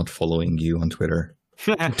about not following you on Twitter.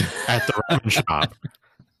 At the ramen shop.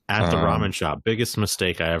 At the ramen shop. Biggest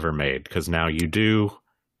mistake I ever made, because now you do,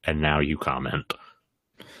 and now you comment.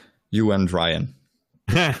 You and Ryan.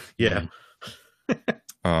 Yeah.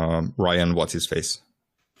 Ryan, what's his face?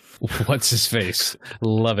 What's his face?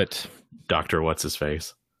 Love it. Dr. What's his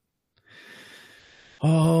face?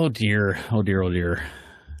 Oh dear. Oh dear. Oh dear.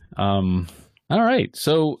 All right.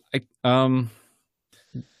 So I don't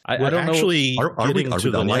know. Actually Are we getting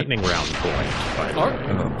to the done yet? lightning round point. By the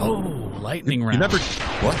way. Oh, lightning You round. never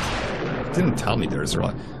what? Didn't tell me there's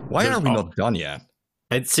a Why There's are we all- not done yet?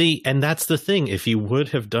 And that's the thing. If you would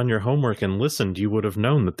have done your homework and listened, you would have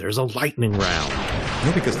known that there's a lightning round.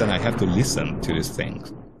 No, because then I have to listen to these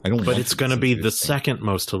things. I don't. But want it's to going to listen be to the these things. second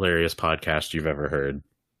most hilarious podcast you've ever heard.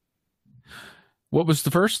 What was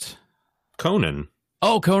the first? Conan.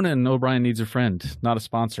 Oh, Conan O'Brien Needs a Friend. Not a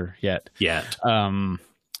sponsor yet. Yet.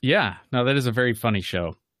 Yeah. No, that is a very funny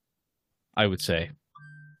show, I would say.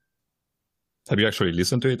 Have you actually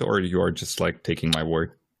listened to it, or you are just like taking my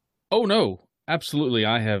word? Oh, no. Absolutely.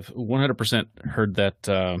 I have 100% heard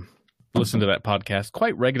that, listened to that podcast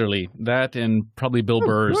quite regularly. That and probably Bill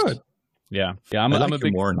Burr's. Good. Yeah. Yeah. I'm I like a you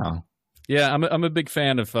big, more now. yeah, I'm a big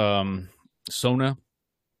fan of, Sona.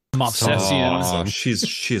 Mobsessian. Oh, she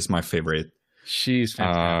is my favorite. She's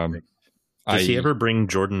fantastic. Does he ever bring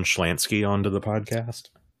Jordan Schlansky onto the podcast?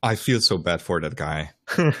 I feel so bad for that guy.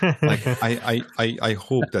 Like I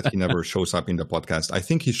hope that he never shows up in the podcast. I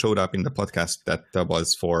think he showed up in the podcast that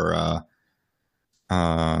was for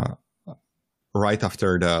right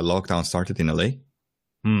after the lockdown started in LA.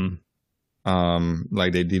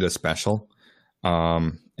 Like they did a special,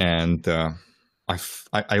 and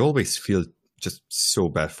I always feel just so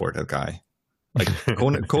bad for that guy. Like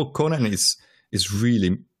Conan is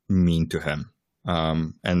really mean to him,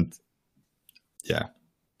 and yeah.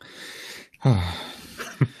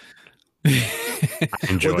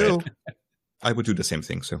 Enjoy Although, it. I would do the same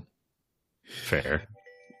thing. So Fair.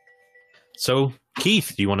 So,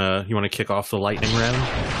 Keith, you wanna kick off the lightning round?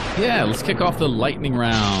 Yeah, let's kick off the lightning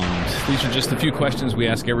round. These are just a few questions we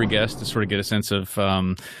ask every guest to sort of get a sense of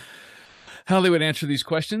how they would answer these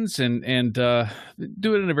questions and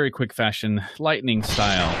do it in a very quick fashion, lightning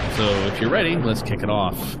style. So if you're ready, let's kick it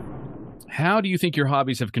off. How do you think your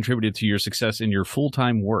hobbies have contributed to your success in your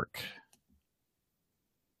full-time work?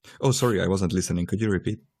 oh, sorry, I wasn't listening. Could you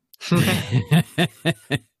repeat?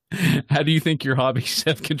 How do you think your hobbies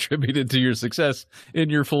have contributed to your success in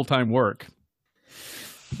your full-time work?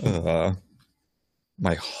 My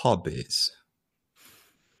hobbies.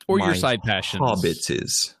 Or your My side passions?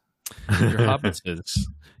 Hobbitses. Your hobbitses.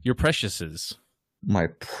 Your preciouses. My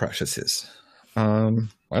preciouses. I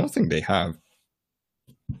don't think they have.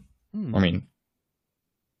 Hmm. I mean,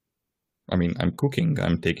 I'm cooking,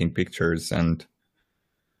 I'm taking pictures, and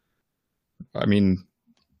I mean,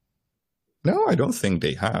 no, I don't think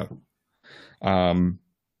they have.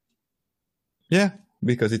 Yeah,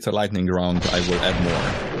 because it's a lightning round, I will add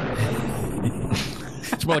more.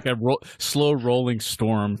 It's more like a slow rolling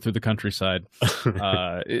storm through the countryside.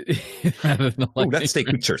 Rather than a Oh, lightning let's take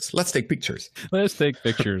pictures. Let's take pictures. Let's take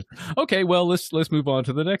pictures. Okay, well, let's move on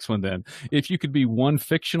to the next one then. If you could be one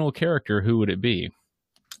fictional character, who would it be?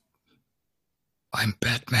 I'm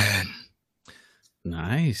Batman.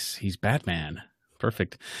 Nice. He's Batman.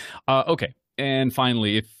 Perfect. Okay. And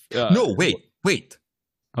finally, if No, wait.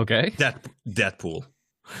 okay, Deadpool.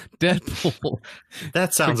 Deadpool,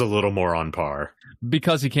 That sounds a little more on par.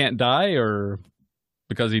 because he can't die, or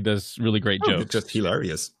because he does really great Oh, jokes. it's just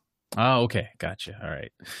hilarious. Oh, okay, gotcha. All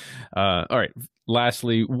right, all right.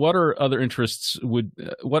 Lastly, what other interests would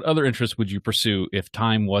you pursue if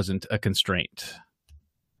time wasn't a constraint?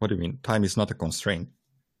 What do you mean? Time is not a constraint.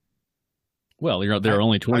 Well, there are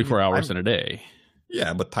only 24 hours I'm- in a day.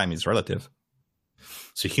 Yeah, but time is relative.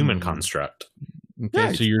 It's a human Hmm. construct.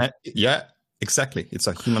 Okay, so you're. Yeah, exactly. It's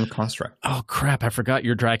a human construct. Oh crap! I forgot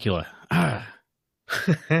you're Dracula. Ah,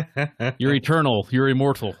 you're eternal. You're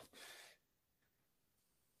immortal.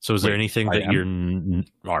 So is there Wait, anything I that am?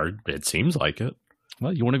 you're it seems like it.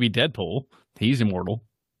 Well, you want to be Deadpool. He's immortal.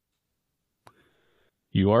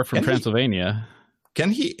 You are from Can he- Transylvania.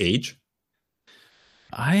 Can he age?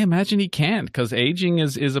 I imagine he can't, because aging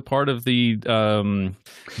is a part of the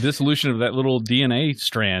dissolution of that little DNA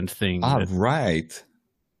strand thing. Ah, right.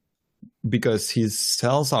 Because his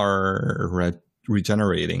cells are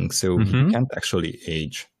regenerating, so Mhm. he can't actually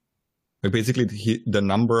age. Like basically, the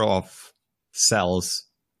number of cells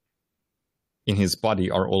in his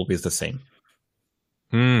body are always the same.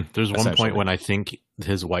 There's one Essentially. point when I think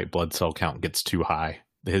his white blood cell count gets too high.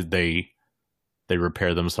 They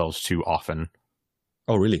repair themselves too often.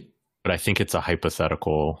 Oh, really? But I think it's a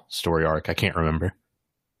hypothetical story arc. I can't remember.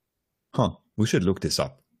 Huh. We should look this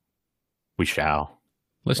up. We shall.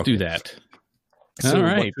 Let's Okay. do that. So All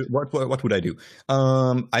right. what would I do?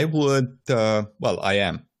 I would. Well, I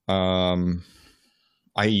am.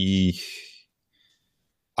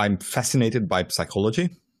 I'm fascinated by psychology,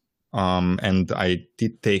 and I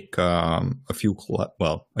did take a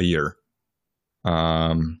year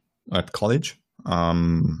at college,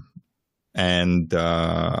 and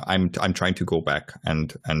I'm trying to go back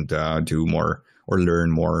and do more or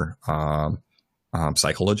learn more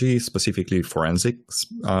psychology, specifically forensic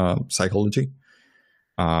psychology,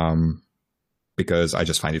 because I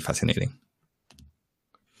just find it fascinating,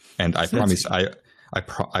 and I promise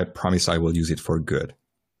I promise I will use it for good.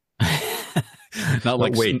 Not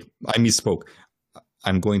like wait, I misspoke.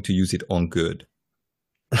 I'm going to use it on good.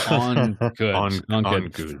 On good. On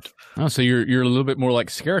good. Oh, so you're a little bit more like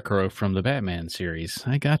Scarecrow from the Batman series.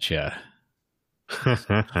 I gotcha.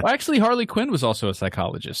 Well, actually, Harley Quinn was also a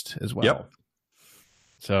psychologist as well. Yep.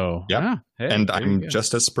 So, yep. Yeah, hey, and I'm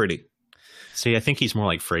just as pretty. See, I think he's more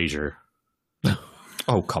like Frasier.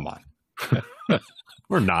 Oh, come on.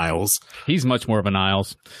 Or Niles. He's much more of a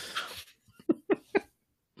Niles.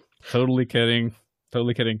 Totally kidding.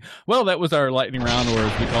 Totally kidding. Well, that was our lightning round, or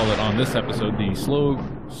as we call it on this episode, the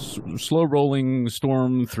slow rolling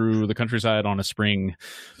storm through the countryside on a spring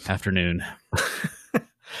afternoon.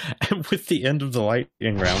 And with the end of the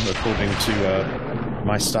lightning round, according to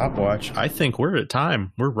my stopwatch, I think we're at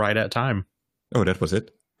time. We're right at time. Oh, that was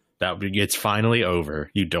it? It's finally over.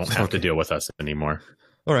 You don't have to deal with us anymore.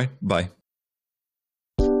 All right. Bye.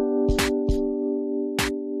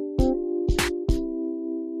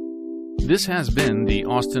 This has been the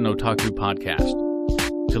Austin Otaku Podcast.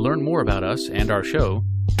 To learn more about us and our show,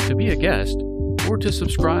 to be a guest, or to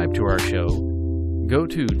subscribe to our show, go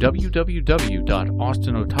to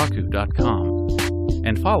www.austinotaku.com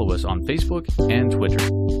and follow us on Facebook and Twitter.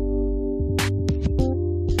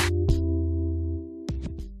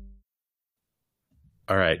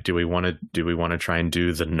 All right. Do we want to try and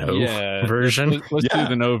do the no version? Let's do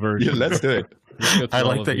the no version. Yeah, let's do it. I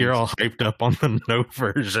like that you're all hyped up on the no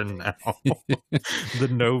version now. The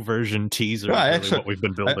no version teaser. Yeah, is really what we've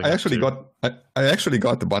been building. I actually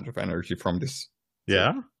got a bunch of energy from this.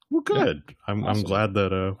 Yeah. Well, good. Yeah. I'm Awesome. glad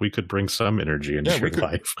that we could bring some energy into your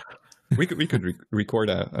life. We could record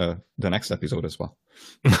the next episode as well.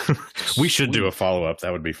 We should do a follow up.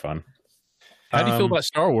 That would be fun. How do you feel about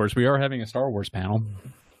Star Wars? We are having a Star Wars panel.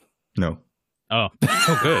 No. Oh,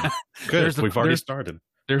 Oh, good. Good. We've already started.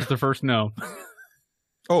 There's the first no.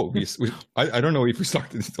 Oh, I don't know if we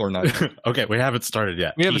started it or not. Okay, we haven't started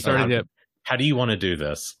yet. We haven't started yet. How do you want to do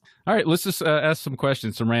this? All right, let's just ask some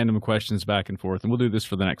questions, some random questions back and forth, and we'll do this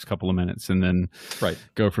for the next couple of minutes, and then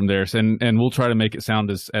go from there. And we'll try to make it sound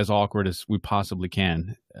as awkward as we possibly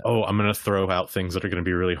can. Oh, I'm going to throw out things that are going to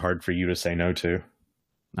be really hard for you to say no to.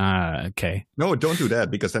 Okay. No, don't do that,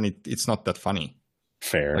 because then it's not that funny.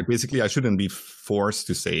 Fair. Like, basically, I shouldn't be forced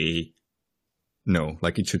to say no.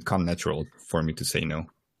 Like, it should come natural for me to say no.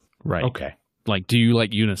 Right. Okay. Like, do you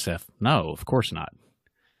like UNICEF? No, of course not.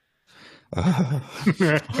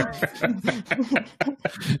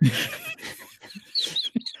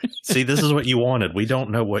 See, this is what you wanted. We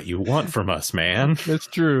don't know what you want from us, man. That's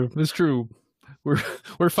true. That's true.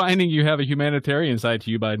 We're finding you have a humanitarian side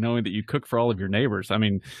to you by knowing that you cook for all of your neighbors. I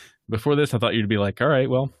mean, before this, I thought you'd be like, all right,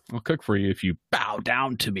 well, I'll cook for you if you bow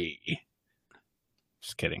down to me.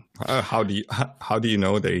 Just kidding. How do you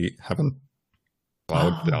know they haven't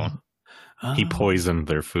bowed down? He poisoned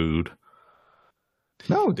their food.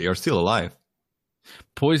 No, they are still alive.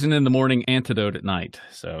 Poison in the morning, antidote at night.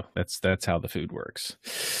 So that's how the food works.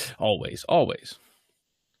 Always. All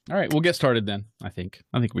right, we'll get started then. I think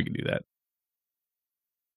we can do that.